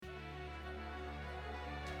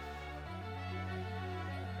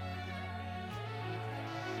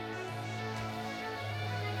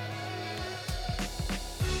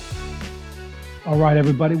All right,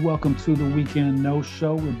 everybody, welcome to the Weekend No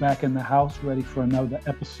Show. We're back in the house ready for another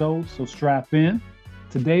episode, so strap in.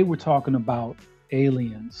 Today, we're talking about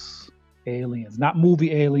aliens. Aliens, not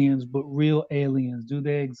movie aliens, but real aliens. Do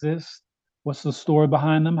they exist? What's the story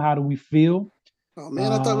behind them? How do we feel? Oh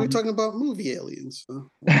man, I thought we were talking about movie aliens.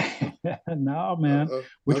 No, man.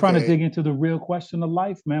 We're trying to Okay. dig into the real question of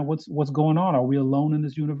life, man. What's going on? Are we alone in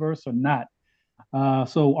this universe or not?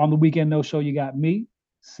 So on the Weekend No Show, you got me,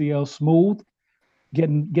 CL Smooth,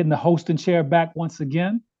 getting the hosting chair back once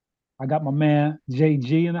again. I got my man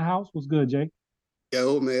JG in the house. What's good, Jay?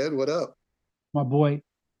 Yo, man, what up? My boy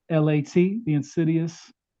LAT, the insidious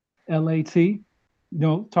LAT.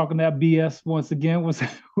 Talking that BS once again. What's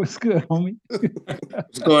good, homie?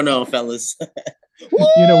 What's going on, fellas?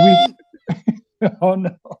 we. Oh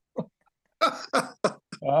no.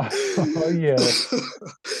 Oh yeah. This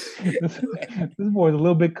boy's a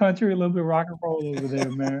little bit country, a little bit rock and roll over there,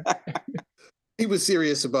 man. He was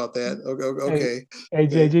serious about that. Okay. Hey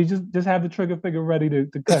JG, just have the trigger finger ready to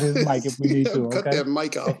cut his mic if we need to. Cut Okay. that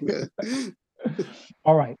mic off, man.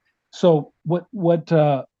 All right. So what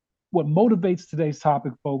motivates today's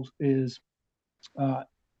topic, folks, is I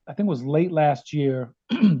think it was late last year,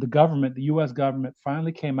 the U.S. government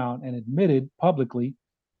finally came out and admitted publicly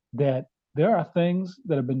that there are things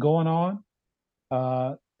that have been going on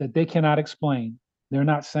that they cannot explain. They're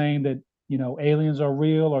not saying that aliens are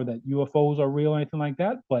real or that UFOs are real or anything like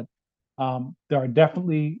that, but there are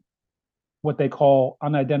definitely what they call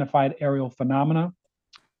unidentified aerial phenomena.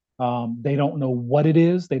 They don't know what it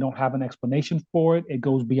is. They don't have an explanation for it. It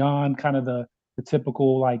goes beyond kind of the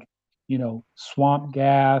typical swamp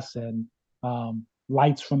gas and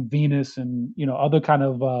lights from Venus and other kind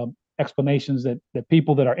of explanations that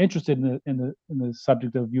people that are interested in the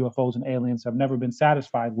subject of UFOs and aliens have never been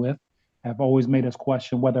satisfied with. Have always made us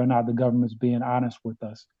question whether or not the government's being honest with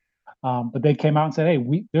us. But they came out and said,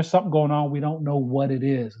 "Hey, there's something going on. We don't know what it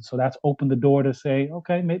is." And so that's opened the door to say,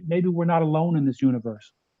 "Okay, maybe we're not alone in this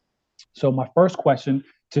universe." So my first question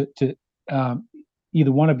to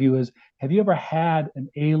either one of you is: have you ever had an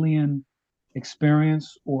alien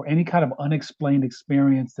experience or any kind of unexplained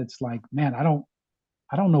experience that's like, man, I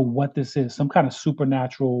don't know what this is, some kind of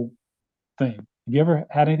supernatural thing? Have you ever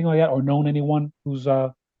had anything like that, or known anyone who's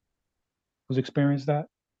experienced that?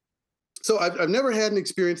 So I've never had an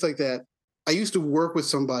experience like that. I used to work with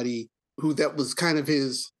somebody who that was kind of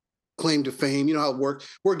his claim to fame. You know how work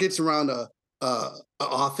gets around a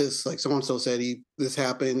office, like so and so said this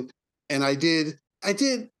happened, and I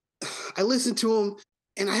listened to him,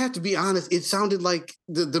 and I have to be honest, it sounded like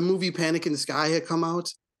the movie Panic in the Sky had come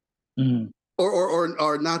out, Mm.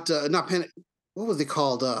 or not Panic. What was it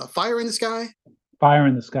called? Fire in the Sky. Fire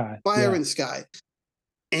in the Sky. Fire Yeah. in the Sky.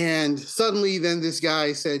 And suddenly, then this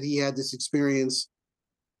guy said he had this experience.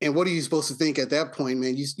 And what are you supposed to think at that point,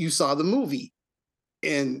 man? You saw the movie,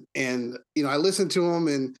 and I listened to him,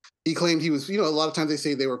 and he claimed he was. A lot of times they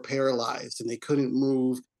say they were paralyzed and they couldn't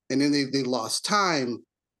move, and then they lost time.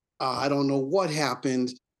 I don't know what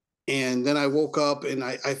happened, and then I woke up and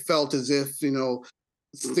I felt as if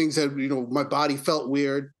things had my body felt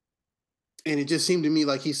weird, and it just seemed to me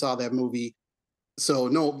like he saw that movie. So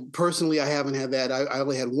no, personally, I haven't had that. I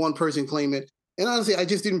only had one person claim it, and honestly, I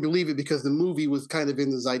just didn't believe it because the movie was kind of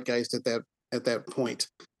in the zeitgeist at that point,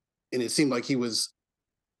 and it seemed like he was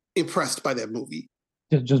impressed by that movie.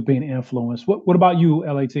 Just being influenced. What about you,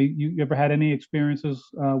 LAT? You ever had any experiences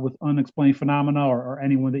with unexplained phenomena or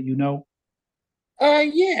anyone that you know?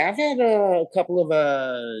 Yeah, I've had a couple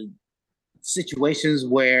of situations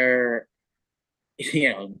where you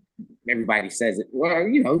know everybody says it. Well,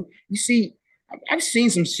 you see, I've seen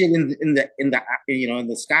some shit in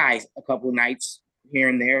the skies a couple of nights here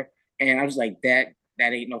and there, and I was like, that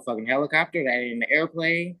ain't no fucking helicopter, that ain't an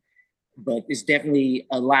airplane, but it's definitely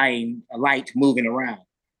a light moving around.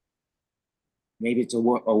 Maybe it's a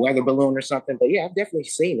weather balloon or something, but yeah, I've definitely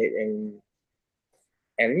seen it, and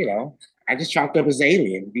I just chalked up as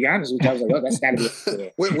alien. To be honest with you, I was like, "Oh, that's got to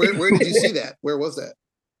be where did you see that? Where was that?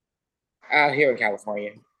 Out here in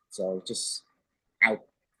California." So out,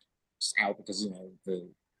 just out because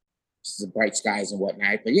the bright skies and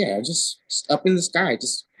whatnot. But yeah, just up in the sky.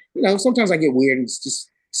 Just sometimes I get weird and just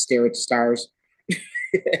stare at the stars.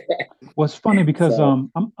 Well, it's funny because So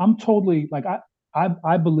I'm totally like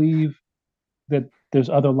I believe that there's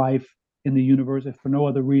other life in the universe, if for no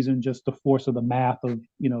other reason, just the force of the math of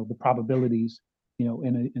the probabilities,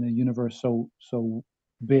 in a universe so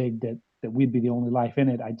big that we'd be the only life in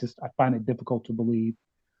it. I find it difficult to believe.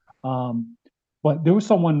 Um, but there was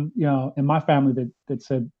someone in my family that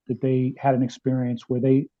said that they had an experience where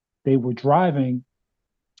they were driving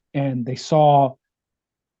and they saw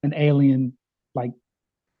an alien like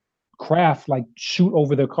craft like shoot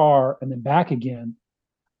over their car and then back again.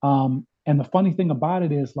 And the funny thing about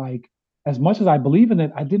it is like, as much as I believe in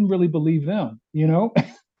it, I didn't really believe them, you know?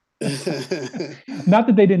 Not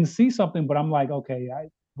that they didn't see something, but I'm like, okay,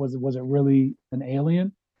 was it really an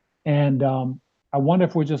alien? And I wonder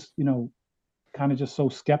if we're just, kind of just so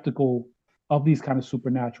skeptical of these kind of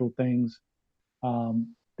supernatural things,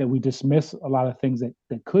 that we dismiss a lot of things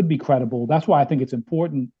that could be credible. That's why I think it's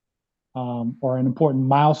important, or an important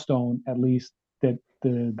milestone, at least, that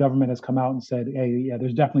the government has come out and said, "Hey, yeah,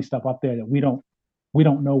 there's definitely stuff up there that we don't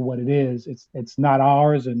know what it is. It's not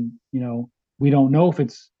ours, and we don't know if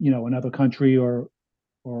it's another country or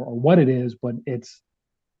what it is, but it's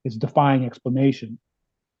defying explanation."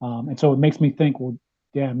 And so it makes me think, well,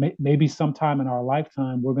 yeah, maybe sometime in our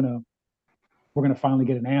lifetime we're gonna finally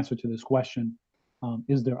get an answer to this question.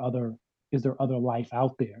 Is there other life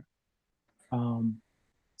out there? Um,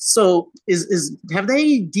 So is have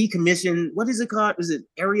they decommissioned? What is it called? Is it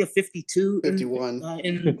Area 52 51.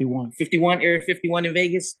 In 51. 51 Area 51 in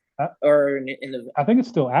Vegas, I, or in the? I think it's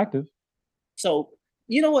still active. So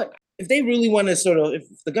you know what? If they really want to sort of, if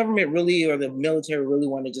the government really or the military really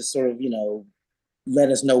want to just sort of let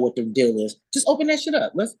us know what their deal is, just open that shit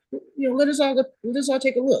up. Let us all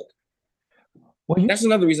take a look. Well, That's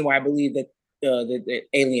another reason why I believe that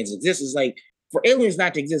aliens exist. Is like, for aliens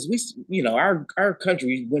not to exist, our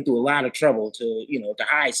country went through a lot of trouble to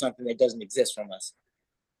hide something that doesn't exist from us.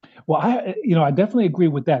 well, I definitely agree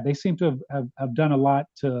with that. They seem to have done a lot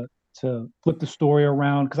to flip the story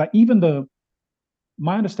around, because even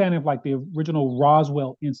my understanding of like the original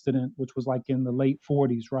Roswell incident, which was like in the late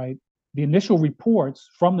 40s, right? The initial reports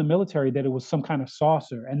from the military that it was some kind of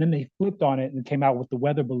saucer, and then they flipped on it and came out with the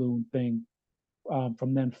weather balloon thing,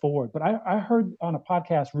 from then forward. But I heard on a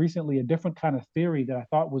podcast recently a different kind of theory that I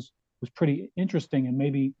thought was pretty interesting and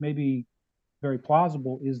maybe very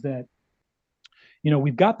plausible. Is that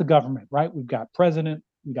we've got the government, right? We've got president,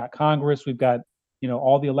 we've got Congress, we've got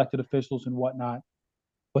all the elected officials and whatnot.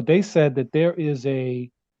 But they said that there is I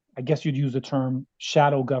guess you'd use the term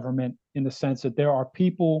shadow government, in the sense that there are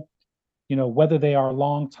people, whether they are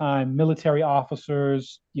longtime military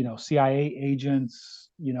officers, CIA agents,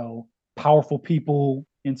 powerful people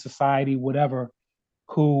in society, whatever,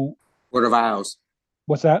 who, Court of Owls.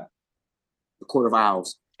 what's that? The Court of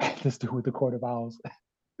Owls. Let's do with the Court of Owls.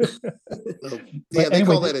 Yeah, they anyway,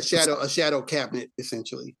 call that a shadow cabinet,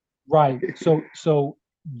 essentially. right. So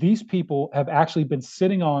these people have actually been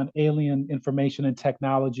sitting on alien information and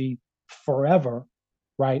technology forever,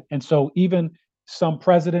 right? And so even some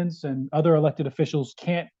presidents and other elected officials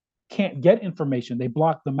can't get information. They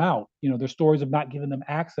block them out. There's stories of not giving them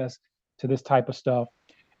access to this type of stuff.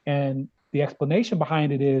 And the explanation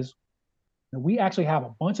behind it is that we actually have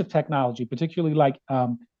a bunch of technology, particularly like,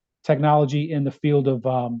 technology in the field of,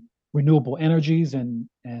 renewable energies and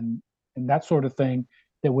that sort of thing,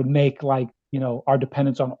 that would make like our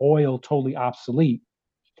dependence on oil totally obsolete.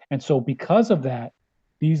 And so because of that,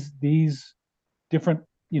 these different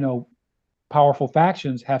powerful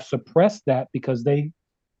factions have suppressed that, because they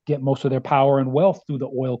get most of their power and wealth through the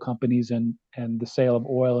oil companies and the sale of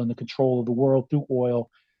oil and the control of the world through oil.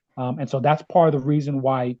 And so that's part of the reason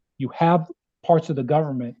why you have parts of the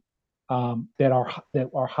government, that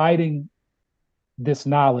are hiding this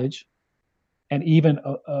knowledge, and even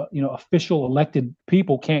official elected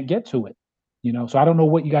people can't get to it. So I don't know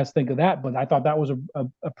what you guys think of that, but I thought that was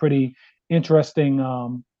a pretty interesting,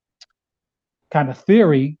 kind of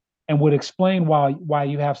theory, and would explain why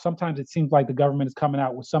you have, sometimes it seems like the government is coming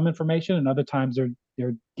out with some information, and other times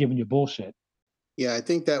they're giving you bullshit. Yeah, I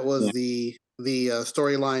think that was the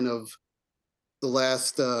storyline of the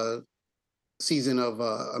last season of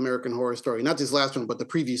American Horror Story. Not this last one, but the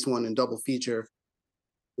previous one in double feature,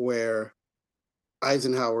 where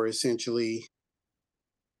Eisenhower essentially,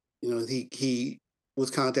 he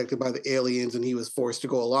was contacted by the aliens and he was forced to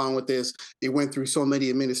go along with this. They went through so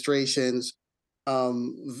many administrations.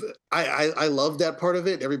 I love that part of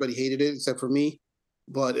it. Everybody hated it except for me,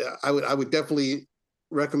 but I would definitely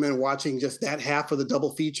recommend watching just that half of the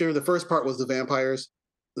double feature. The first part was the vampires,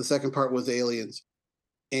 the second part was the aliens,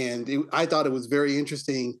 and I thought it was very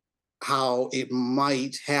interesting how it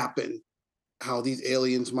might happen, how these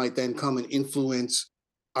aliens might then come and influence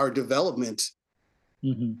our development,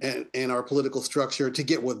 and our political structure to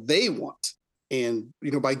get what they want. And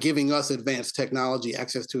by giving us advanced technology,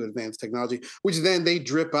 access to advanced technology, which then they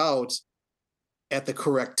drip out at the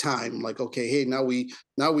correct time. Like, okay, hey, now we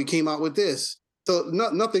came out with this. So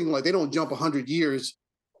nothing like, they don't jump 100 years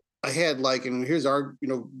ahead. Like, and here's our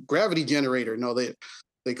gravity generator. No,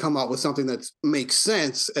 they come out with something that makes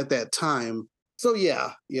sense at that time. So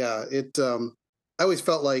yeah, it I always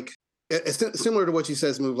felt like it's similar to what you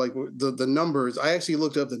said, Smooth. Like the numbers. I actually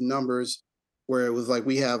looked up the numbers where it was like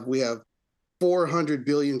we have 400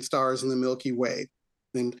 billion stars in the Milky Way,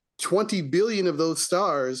 and 20 billion of those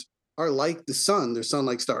stars are like the sun. They're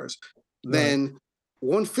sun-like stars. Right. Then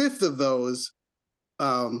 1/5 of those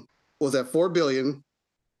was at 4 billion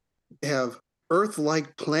have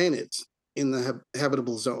Earth-like planets in the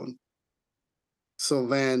habitable zone. So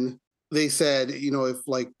then they said, if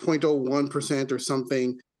like 0.01% or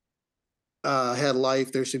something had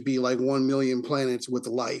life, there should be like 1 million planets with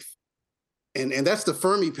life. And that's the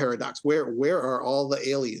Fermi paradox. Where are all the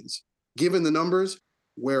aliens? Given the numbers,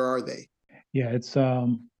 where are they? Yeah, it's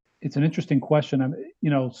an interesting question.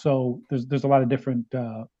 So there's a lot of different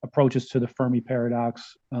approaches to the Fermi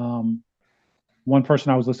paradox. One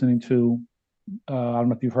person I was listening to, I don't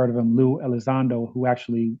know if you've heard of him, Lou Elizondo, who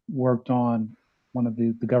actually worked on one of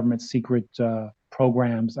the government's secret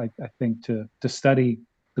programs, I think, to study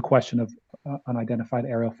the question of unidentified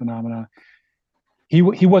aerial phenomena. He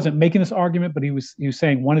wasn't making this argument, but he was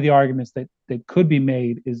saying one of the arguments that could be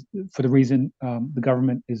made is, for the reason the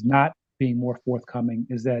government is not being more forthcoming,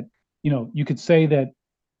 is that you could say that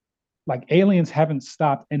like aliens haven't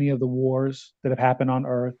stopped any of the wars that have happened on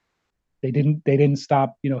Earth. They didn't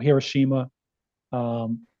stop Hiroshima,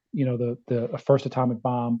 the first atomic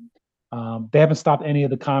bomb. They haven't stopped any of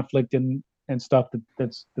the conflict and stuff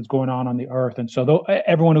that's going on the Earth. And so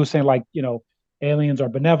everyone who's saying like aliens are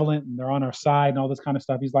benevolent and they're on our side and all this kind of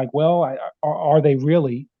stuff, he's like, well, are they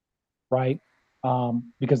really, right?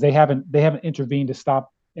 Because they haven't intervened to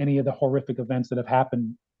stop any of the horrific events that have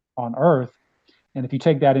happened on Earth. And if you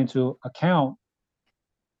take that into account,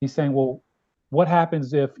 he's saying, well, what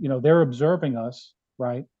happens if they're observing us,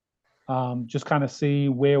 right? Just kind of see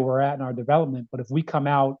where we're at in our development. But if we come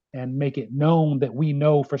out and make it known that we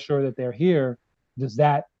know for sure that they're here, does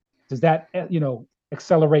that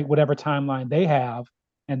accelerate whatever timeline they have,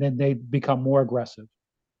 and then they become more aggressive?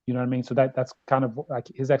 You know what I mean? So that's kind of like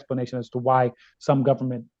his explanation as to why some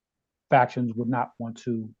government factions would not want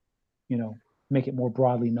to, make it more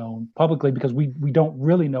broadly known publicly, because we don't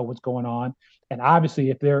really know what's going on. And obviously,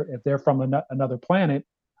 if they're from another planet,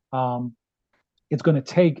 it's going to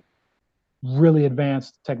take really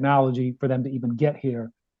advanced technology for them to even get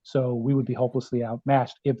here. So we would be hopelessly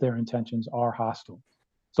outmatched if their intentions are hostile.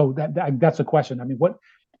 So that's a question. I mean,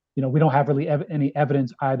 we don't have really any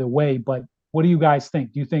evidence either way, but what do you guys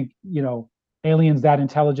think? Do you think, aliens that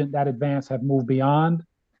intelligent, that advanced have moved beyond,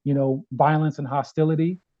 violence and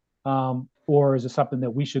hostility? Or is it something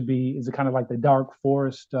that is it kind of like the dark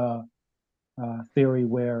forest theory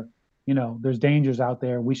where, there's dangers out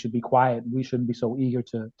there. We should be quiet. We shouldn't be so eager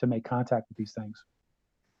to make contact with these things.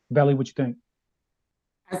 Belly, what you think?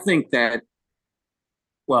 I think that,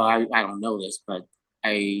 well, I don't know this, but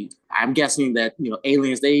I'm guessing that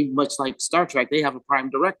aliens, they, much like Star Trek, they have a prime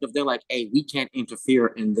directive. They're like, hey, we can't interfere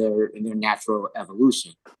in their natural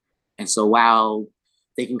evolution. And so while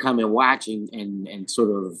they can come and watch and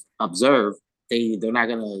sort of observe, they're not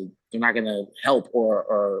gonna help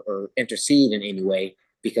or intercede in any way,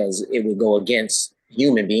 because it would go against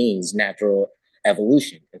human beings' natural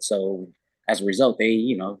evolution. And so as a result,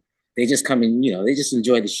 they just come in, they just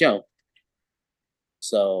enjoy the show.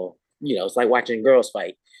 So, it's like watching girls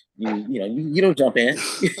fight. You don't jump in.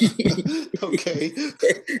 Okay.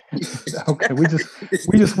 Okay,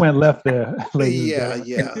 we just went left there, ladies.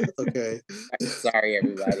 Yeah. Okay. Sorry,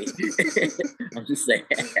 everybody. I'm just saying.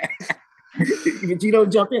 But you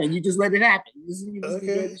don't jump in. You just let it happen. You just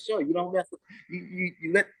enjoy the show. You don't mess with,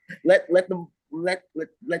 you let them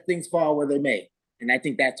let things fall where they may. And I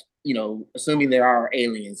think that's, assuming there are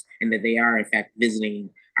aliens and that they are in fact visiting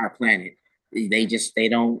our planet, they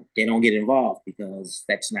don't get involved, because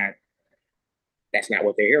that's not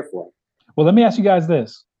what they're here for. Well, let me ask you guys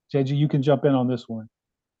this. JG, you can jump in on this one.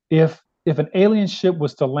 If an alien ship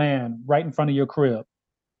was to land right in front of your crib,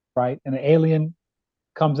 right, and an alien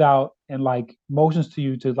comes out and like motions to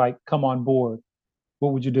you to like come on board,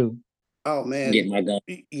 what would you do? Oh man, get my gun.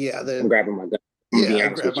 Yeah, I'm grabbing my gun. Yeah,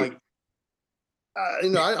 I'd grab my.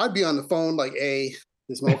 I'd be on the phone like, "Hey,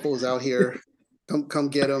 this mofo is out here. Come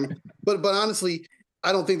get him." But honestly,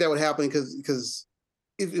 I don't think that would happen, because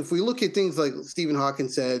if we look at things like Stephen Hawking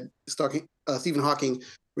said, Stephen Hawking,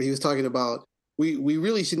 where he was talking about, we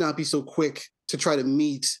really should not be so quick to try to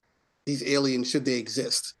meet these aliens should they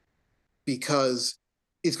exist, because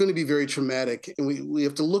it's going to be very traumatic. And we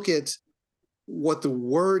have to look at what the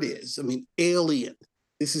word is. I mean, alien.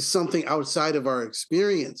 This is something outside of our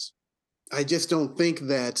experience. I just don't think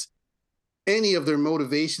that any of their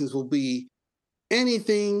motivations will be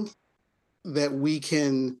anything that we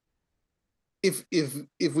can, if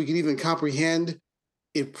we can even comprehend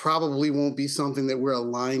it probably won't be something that we're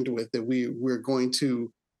aligned with, that we're going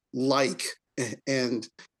to like. And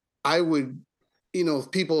I would,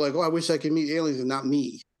 if people are like, oh, I wish I could meet aliens, and not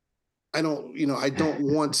me. I don't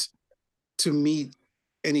want to meet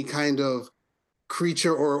any kind of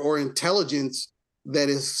creature or intelligence that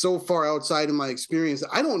is so far outside of my experience.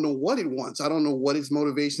 I don't know what it wants. I don't know what its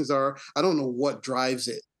motivations are. I don't know what drives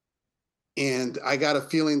it. And I got a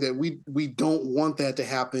feeling that we don't want that to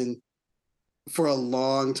happen for a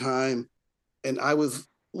long time. And I was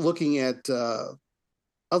looking at a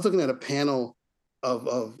panel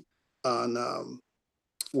of on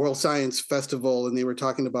World Science Festival, and they were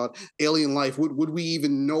talking about alien life. Would we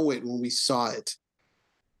even know it when we saw it?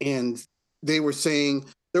 And they were saying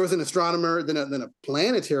there was an astronomer, then a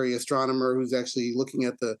planetary astronomer who's actually looking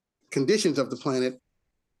at the conditions of the planet,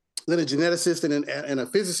 then a geneticist and a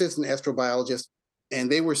physicist and astrobiologist. And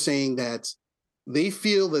they were saying that they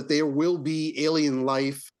feel that there will be alien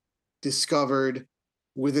life discovered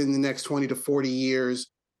within the next 20 to 40 years,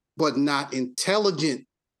 but not intelligent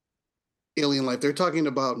alien life. They're talking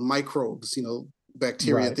about microbes,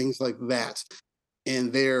 bacteria, Right. things like that.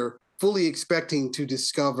 And they're fully expecting to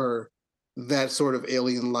discover that sort of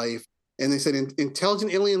alien life. And they said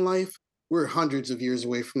intelligent alien life, we're hundreds of years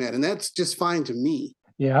away from that. And that's just fine to me.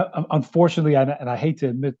 Yeah, unfortunately, and I hate to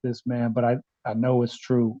admit this, man, but I know it's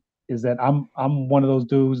true. Is that I'm one of those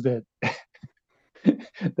dudes that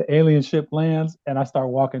the alien ship lands and I start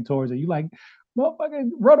walking towards it. You like, motherfucker,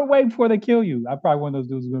 run away before they kill you. I'm probably one of those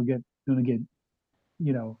dudes who's gonna get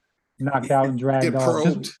you know knocked out and dragged Get off.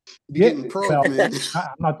 Just probed. Be get getting probed, well. man.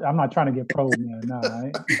 I'm not trying to get probed, man.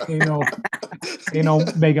 Nah, ain't no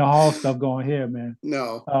Megan Hall stuff going here, man.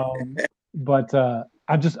 No. But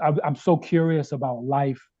I'm so curious about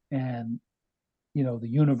life and the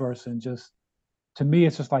universe, and just to me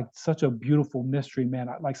it's just like such a beautiful mystery, man.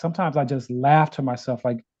 Like sometimes I just laugh to myself,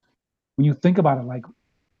 like when you think about it, like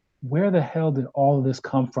where the hell did all of this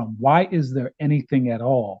come from? Why is there anything at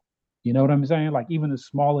all? You know what I'm saying? Like even the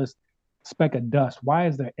smallest speck of dust, why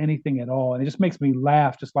is there anything at all? And it just makes me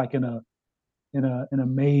laugh, just like in an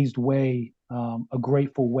amazed way, a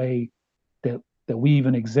grateful way that we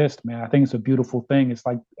even exist, man. I think it's a beautiful thing. It's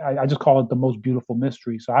like I just call it the most beautiful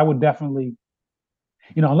mystery. So I would definitely,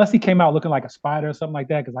 unless he came out looking like a spider or something like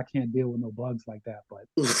that, because I can't deal with no bugs like that. But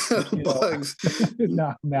Bugs.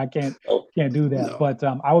 no, man, I can't Oh, do that. No. But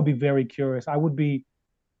I would be very curious. I would be,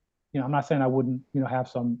 I'm not saying I wouldn't, have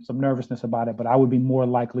some nervousness about it, but I would be more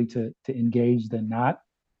likely to engage than not.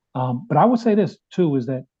 But I would say this too, is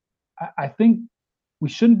that I think we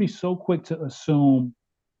shouldn't be so quick to assume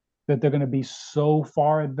that they're going to be so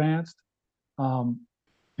far advanced, um,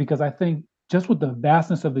 because I think just with the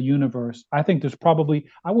vastness of the universe, I think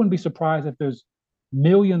I wouldn't be surprised if there's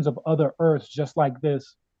millions of other Earths just like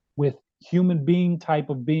this, with human being type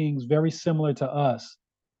of beings very similar to us,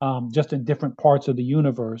 just in different parts of the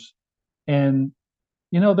universe. And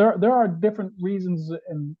there are different reasons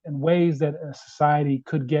and ways that a society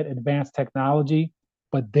could get advanced technology,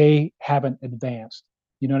 but they haven't advanced.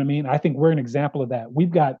 You know what I mean? I think we're an example of that.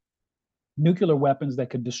 We've got nuclear weapons that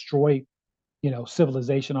could destroy,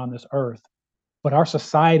 civilization on this earth, but our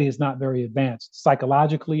society is not very advanced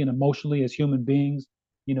psychologically and emotionally as human beings.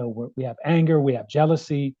 We have anger, we have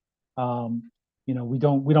jealousy. We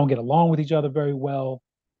don't get along with each other very well.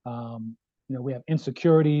 We have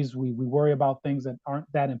insecurities. We worry about things that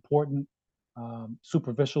aren't that important,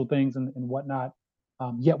 superficial things and whatnot.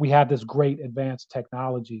 Yet we have this great advanced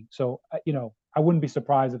technology. So I wouldn't be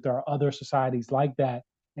surprised if there are other societies like that,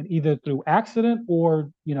 and either through accident or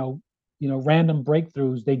random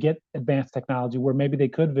breakthroughs, they get advanced technology where maybe they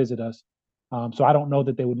could visit us. So I don't know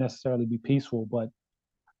that they would necessarily be peaceful, but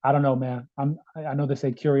I don't know, man. I know they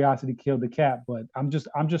say curiosity killed the cat, but I'm just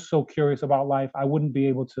so curious about life. I wouldn't be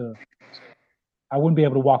able to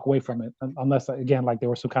walk away from it unless, again, like there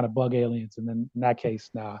were some kind of bug aliens, and then in that case,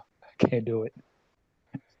 nah, I can't do it.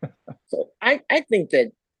 so I think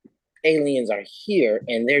that aliens are here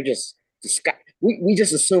and they're just we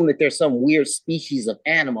just assume that there's some weird species of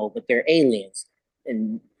animal, but they're aliens.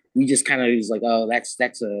 And we just kind of is like, oh,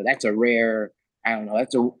 that's a rare, I don't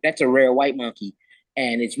know, that's a rare white monkey.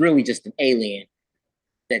 And it's really just an alien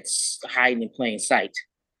that's hiding in plain sight.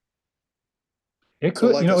 It So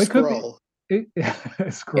could, like a it could be scroll. Yeah,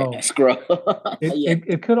 scroll. scroll. It, Yeah. it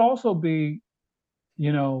it could also be,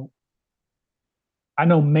 you know, I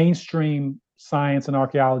know mainstream science and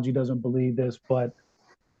archaeology doesn't believe this, but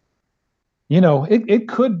it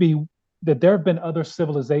could be that there have been other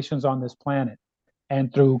civilizations on this planet,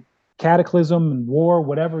 and through cataclysm and war,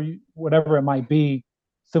 whatever it might be,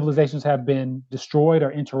 civilizations have been destroyed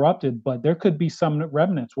or interrupted, but there could be some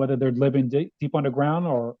remnants, whether they're living deep underground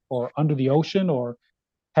or under the ocean, or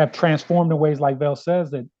have transformed in ways, like Vel says,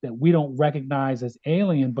 that we don't recognize as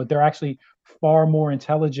alien, but they're actually far more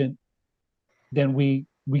intelligent than we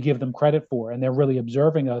give them credit for, and they're really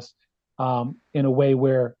observing us in a way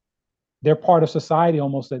where they're part of society,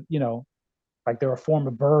 almost, that, like they're a form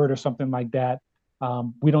of bird or something like that.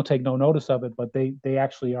 We don't take no notice of it, but they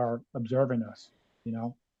actually are observing us.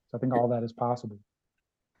 So I think all that is possible.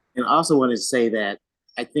 And I also wanted to say that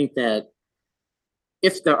I think that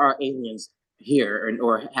if there are aliens here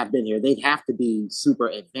or have been here, they'd have to be super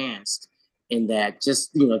advanced in that,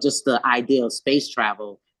 just just the idea of space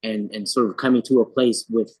travel and sort of coming to a place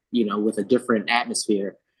with with a different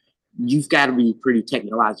atmosphere. You've got to be pretty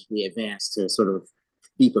technologically advanced to sort of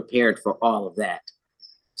be prepared for all of that.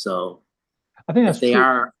 So I think that's if they true.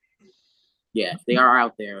 are, yeah, if they are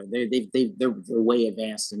out there, they're way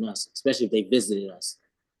advanced than us, especially if they visited us.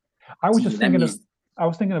 I was So just that thinking of means, I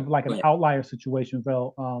was thinking of like an yeah, outlier situation,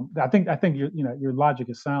 Vel. I think your logic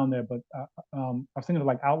is sound there, but I was thinking of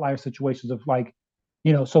like outlier situations of, like,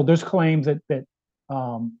 so there's claims that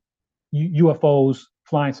um, UFOs,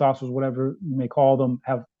 flying saucers, whatever you may call them,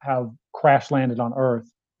 have crash landed on Earth.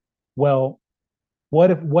 Well,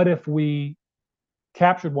 what if we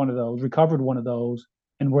captured one of those, recovered one of those,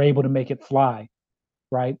 and were able to make it fly,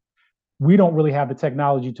 right? We don't really have the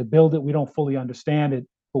technology to build it. We don't fully understand it,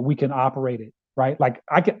 but we can operate it, right? Like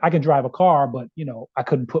I can drive a car, but I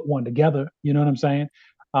couldn't put one together. You know what I'm saying?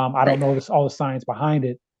 I don't right. know all the science behind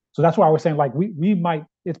it. So that's why we're saying, like, we might,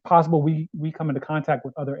 it's possible we come into contact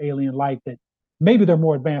with other alien life that maybe they're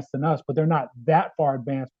more advanced than us, but they're not that far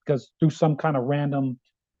advanced, because through some kind of random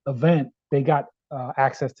event they got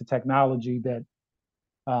access to technology that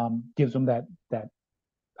gives them that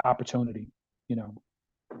opportunity. You know,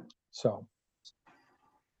 so.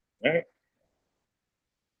 All right.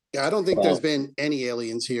 Yeah, I don't think there's Well, been any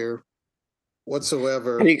aliens here how do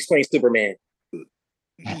whatsoever. you explain Superman?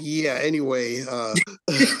 Yeah, anyway.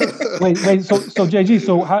 Wait. So JG.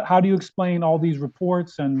 So how do you explain all these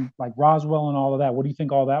reports and like Roswell and all of that? What do you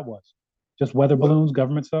think all that was? Just weather What balloons,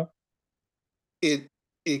 government stuff? it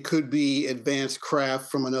it could be advanced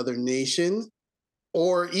craft from another nation,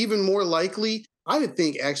 or even more likely, I would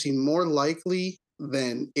think actually more likely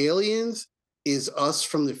than aliens is us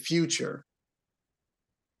from the future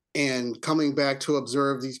and coming back to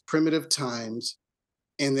observe these primitive times,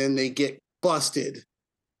 and then they get busted.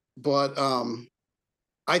 But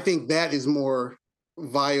I think that is more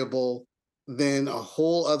viable than a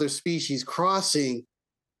whole other species crossing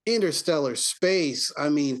interstellar space. I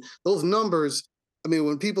mean, those numbers, I mean,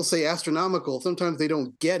 when people say astronomical, sometimes they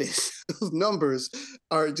don't get it. Those numbers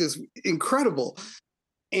are just incredible.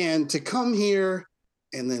 And to come here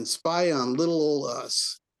and then spy on little old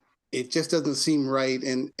us, it just doesn't seem right.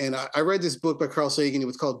 And I read this book by Carl Sagan. It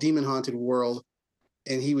was called Demon Haunted World.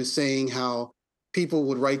 And he was saying how people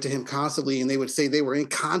would write to him constantly and they would say they were in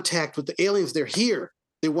contact with the aliens. They're here.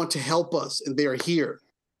 They want to help us and they are here.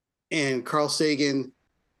 And Carl Sagan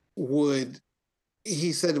would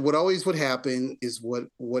he said what always would happen is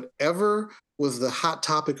whatever was the hot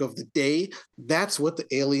topic of the day, that's what the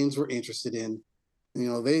aliens were interested in.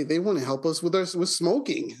 They want to help us with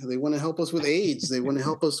smoking. They want to help us with AIDS. They want to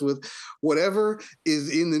help us with whatever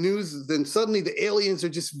is in the news. Then suddenly the aliens are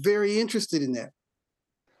just very interested in that.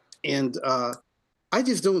 And I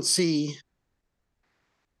just don't see.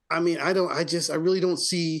 I mean, I don't. I really don't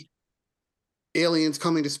see aliens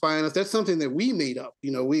coming to spy on us. That's something that we made up.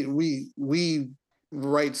 We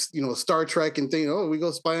write Star Trek and think, oh, we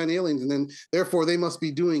go spy on aliens, and then therefore they must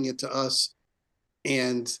be doing it to us.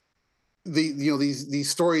 And these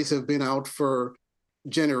stories have been out for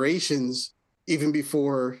generations, even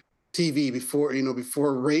before TV,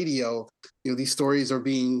 before radio. These stories are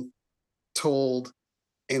being told,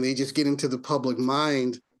 and they just get into the public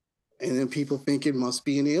mind, and then people think it must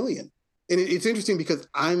be an alien. And it's interesting because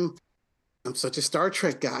I'm such a Star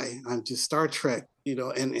Trek guy. I'm just Star Trek,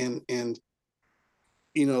 and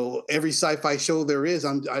every sci-fi show there is.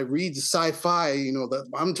 I read the sci-fi.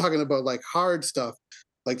 I'm talking about like hard stuff.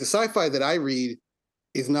 Like the sci-fi that I read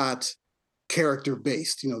is not character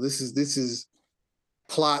based. This is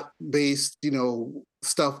plot based.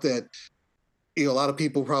 Stuff that a lot of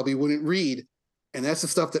people probably wouldn't read, and that's the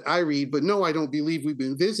stuff that I read. But no, I don't believe we've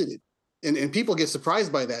been visited. And people get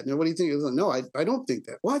surprised by that. And what do you think? No, I don't think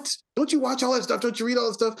that. What? Don't you watch all that stuff? Don't you read all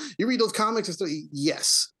that stuff? You read those comics and stuff?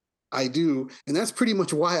 Yes, I do. And that's pretty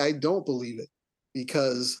much why I don't believe it,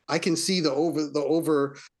 because I can see the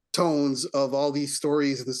overtones of all these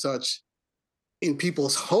stories and such in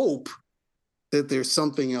people's hope that there's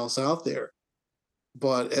something else out there.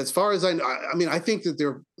 But as far as I know, I mean, I think that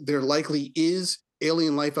there likely is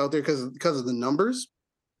alien life out there because of the numbers,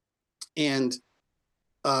 and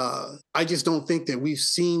I just don't think that we've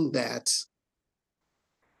seen that,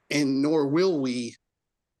 and nor will we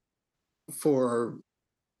for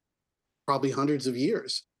probably hundreds of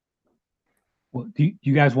years. Well, do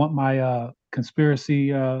you guys want my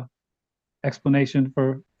conspiracy explanation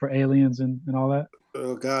for aliens and all that?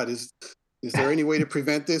 Oh God, is there any way to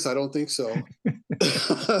prevent this? I don't think so.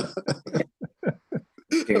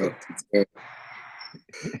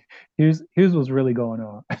 Here's what's really going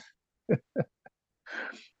on.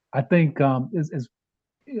 I think is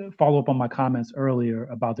follow up on my comments earlier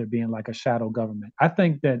about there being like a shadow government. I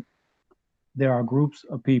think that there are groups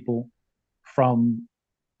of people from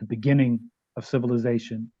the beginning of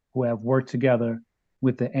civilization who have worked together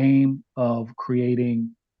with the aim of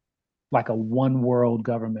creating like a one world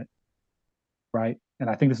government, right? And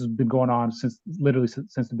I think this has been going on since literally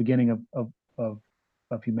since the beginning of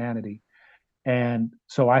humanity. And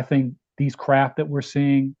so I think these craft that we're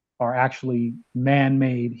seeing are actually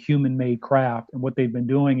man-made, human-made craft. And what they've been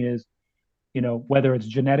doing is, whether it's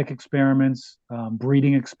genetic experiments,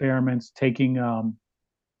 breeding experiments, taking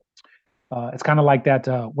it's kind of like that.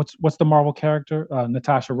 What's the Marvel character?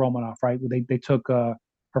 Natasha Romanoff, right? They took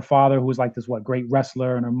her father, who was like this great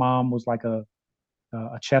wrestler, and her mom was like a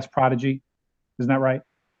chess prodigy. Isn't that right?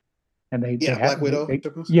 And they Yeah, had Black Widow.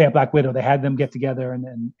 yeah, Black Widow. They had them get together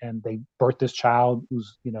and they birthed this child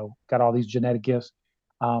who's got all these genetic gifts.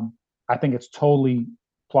 I think it's totally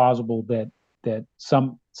plausible that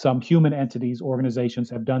some human entities, organizations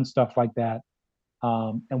have done stuff like that,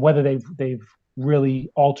 and whether they've really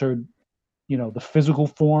altered the physical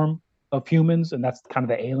form of humans, and that's kind of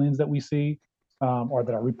the aliens that we see, or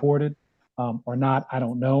that are reported, or not. I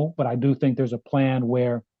don't know, but I do think there's a plan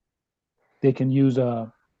where they can use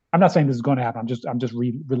a. I'm not saying this is going to happen. I'm just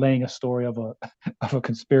relaying a story of a of a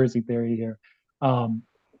conspiracy theory here.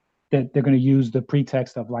 That they're going to use the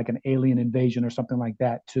pretext of like an alien invasion or something like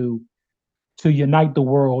that to unite the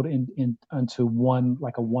world into a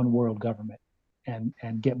one world government, and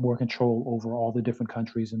get more control over all the different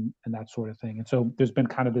countries and that sort of thing. And so there's been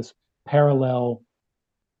kind of this parallel,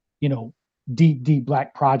 deep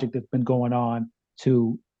black project that's been going on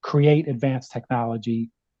to create advanced technology,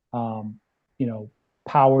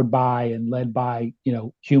 powered by and led by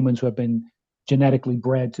humans who have been genetically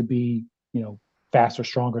bred to be faster,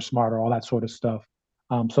 stronger, smarter, all that sort of stuff,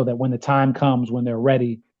 so that when the time comes when they're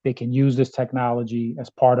ready, they can use this technology as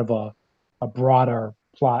part of a broader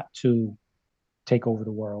plot to take over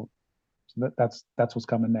the world. So that's what's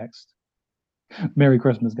coming next. Merry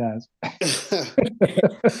Christmas, guys.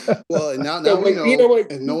 Well, now So, we know, you know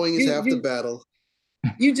what? and knowing is half the battle.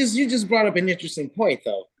 You just brought up an interesting point,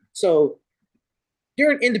 though. So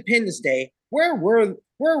during Independence Day, where was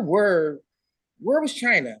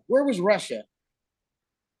China? Where was Russia?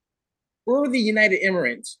 Where were the United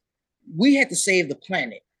Emirates? We had to save the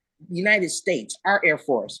planet. United States, our Air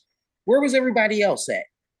Force. Where was everybody else at?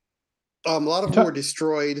 A lot of them were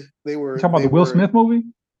destroyed. They were talking about the Will Smith movie.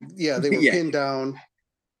 Yeah, they were pinned down,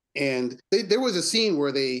 and there was a scene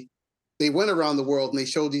where they went around the world and they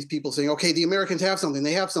showed these people saying, "Okay, the Americans have something.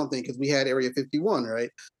 They have something," because we had Area 51,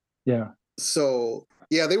 right? Yeah. So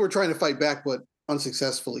yeah, they were trying to fight back, but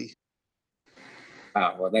unsuccessfully.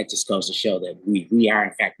 Well, that just goes to show that we are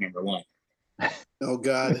in fact number one. Oh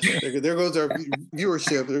God, there goes our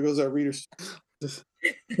viewership. There goes our readers.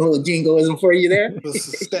 Little jingoism for you there.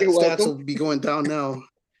 Stats will be going down now.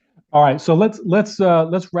 All right, so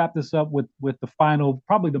let's wrap this up with the final,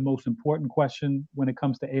 probably the most important question when it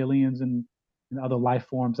comes to aliens and other life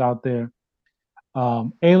forms out there.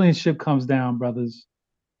 Alien ship comes down, brothers,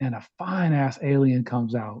 and a fine ass alien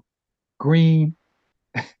comes out, green,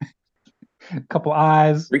 couple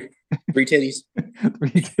eyes, three titties, three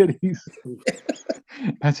titties,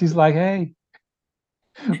 and she's like, "Hey,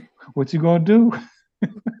 what you gonna do?"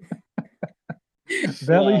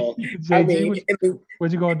 Belly, well, JG, I mean,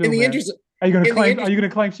 what you gonna do, in the man? interest of, are you gonna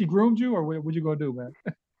claim she groomed you, or what you gonna do, man?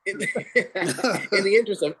 in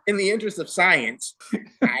the interest of science,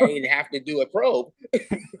 I have to do a probe.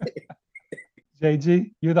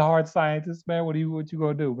 JG, you're the hard scientist, man. What you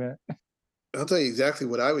gonna do, man? I'll tell you exactly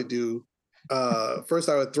what I would do. First,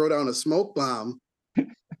 I would throw down a smoke bomb,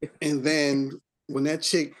 and then when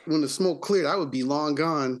the smoke cleared, I would be long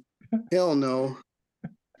gone. Hell no.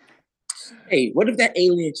 Hey, what if that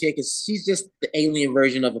alien chick she's just the alien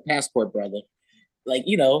version of a Passport brother? Like,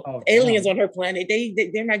 aliens on her planet,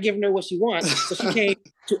 they're not giving her what she wants. So she came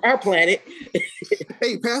to our planet.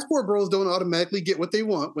 Hey, Passport bros don't automatically get what they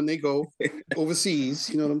want when they go overseas.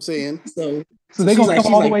 You know what I'm saying? So So they're gonna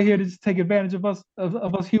come all the way here to just take advantage of us,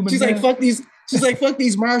 of us humans. She's like, fuck these. She's like, fuck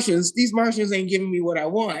these Martians. These Martians ain't giving me what I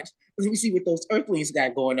want. Let me see what those Earthlings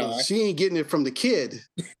got going on. She ain't getting it from the kid.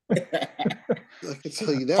 I can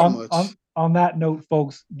tell you that much. On that note,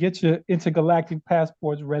 folks, get your intergalactic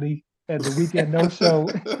passports ready. And the Weekend No Show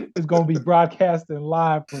is going to be broadcasting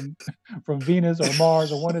live from Venus or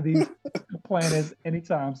Mars or one of these planets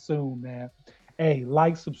anytime soon, man. Hey,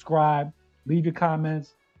 like, subscribe, leave your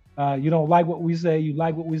comments. You don't like what we say, you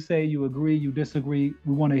like what we say, you agree, you disagree.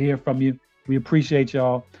 We want to hear from you. We appreciate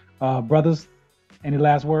y'all. Brothers, any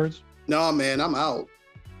last words? No, man, I'm out.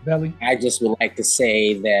 Belly? I just would like to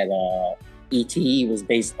say that E.T. was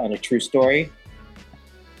based on a true story.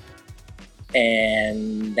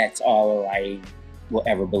 And that's all I will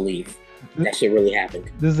ever believe. That shit really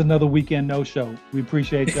happened. This is another Weekend No Show. We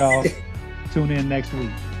appreciate y'all. Tune in next week.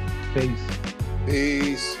 Peace.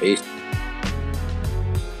 Peace. Peace.